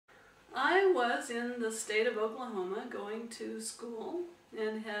I was in the state of Oklahoma going to school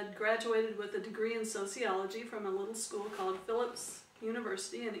and had graduated with a degree in sociology from a little school called Phillips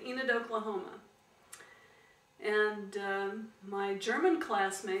University in Enid, Oklahoma. And my German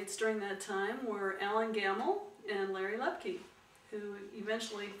classmates during that time were Alan Gamble and Larry Lepke, who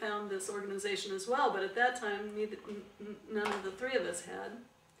eventually found this organization as well, but at that time none of the three of us had.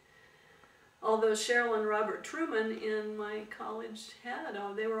 Although Cheryl and Robert Truman in my college had,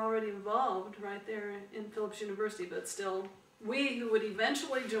 they were already involved right there in Phillips University, but still, we who would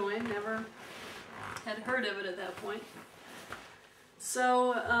eventually join never had heard of it at that point.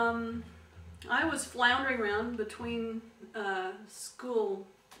 So I was floundering around between school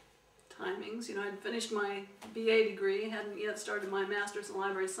timings. You know, I'd finished my BA degree, hadn't yet started my master's in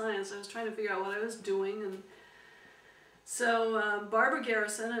library science. I was trying to figure out what I was doing, and so Barbara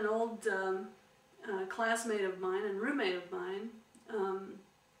Garrison, an old classmate of mine and roommate of mine,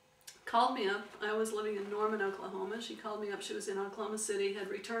 called me up. I was living in Norman, Oklahoma. She called me up. She was in Oklahoma City, had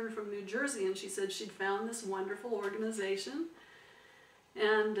returned from New Jersey, and she said she'd found this wonderful organization,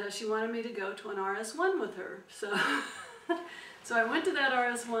 and she wanted me to go to an RS1 with her. So, so I went to that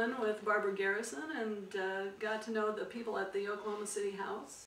RS1 with Barbara Garrison and got to know the people at the Oklahoma City House.